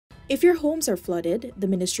If your homes are flooded, the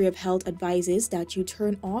Ministry of Health advises that you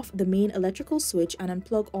turn off the main electrical switch and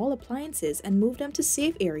unplug all appliances and move them to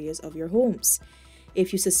safe areas of your homes.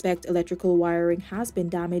 If you suspect electrical wiring has been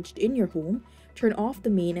damaged in your home, turn off the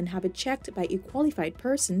main and have it checked by a qualified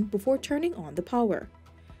person before turning on the power.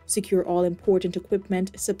 Secure all important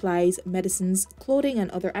equipment, supplies, medicines, clothing, and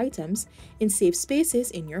other items in safe spaces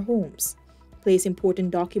in your homes. Place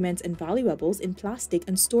important documents and valuables in plastic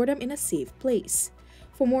and store them in a safe place.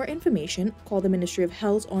 For more information, call the Ministry of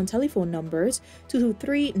Health on telephone numbers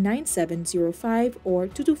 223-9705 or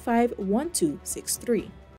 225-1263.